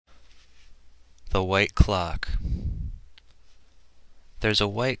The White Clock. There's a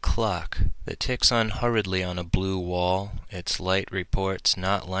white clock that ticks unhurriedly on a blue wall, its light reports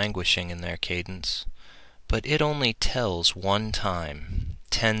not languishing in their cadence, but it only tells one time,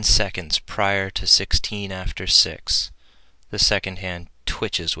 10 seconds prior to 16 after 6. The second hand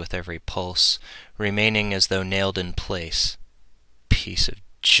twitches with every pulse, remaining as though nailed in place. Piece of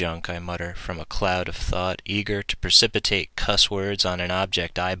junk, I mutter from a cloud of thought, eager to precipitate cuss words on an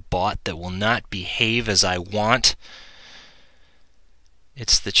object I bought that will not behave as I want.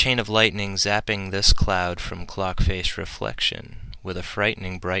 It's the chain of lightning zapping this cloud from clock-face reflection with a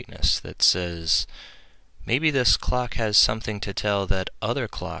frightening brightness that says, maybe this clock has something to tell that other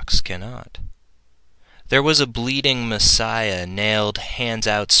clocks cannot. There was a bleeding Messiah nailed, hands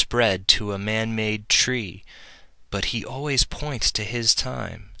outspread, to a man-made tree, but he always points to his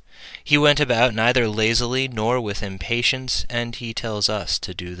time. He went about neither lazily nor with impatience, and he tells us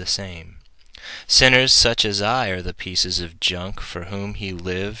to do the same. Sinners such as I are the pieces of junk for whom he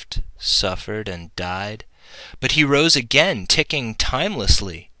lived, suffered, and died. But he rose again, ticking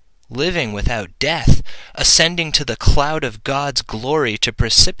timelessly, living without death, ascending to the cloud of God's glory to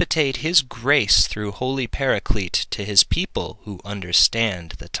precipitate his grace through Holy Paraclete to his people who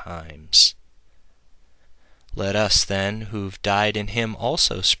understand the times. Let us, then, who've died in him,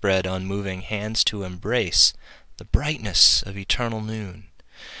 also spread unmoving hands to embrace the brightness of eternal noon,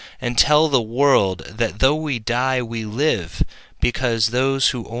 and tell the world that though we die we live, because those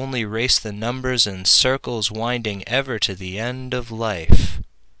who only race the numbers in circles winding ever to the end of life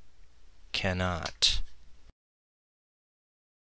cannot.